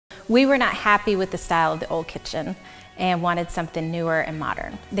We were not happy with the style of the old kitchen and wanted something newer and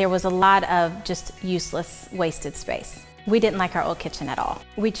modern. There was a lot of just useless, wasted space. We didn't like our old kitchen at all.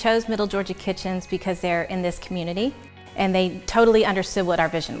 We chose Middle Georgia Kitchens because they're in this community and they totally understood what our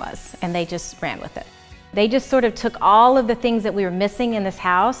vision was and they just ran with it. They just sort of took all of the things that we were missing in this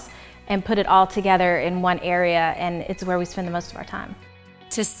house and put it all together in one area, and it's where we spend the most of our time.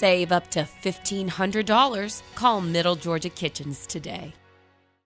 To save up to $1,500, call Middle Georgia Kitchens today.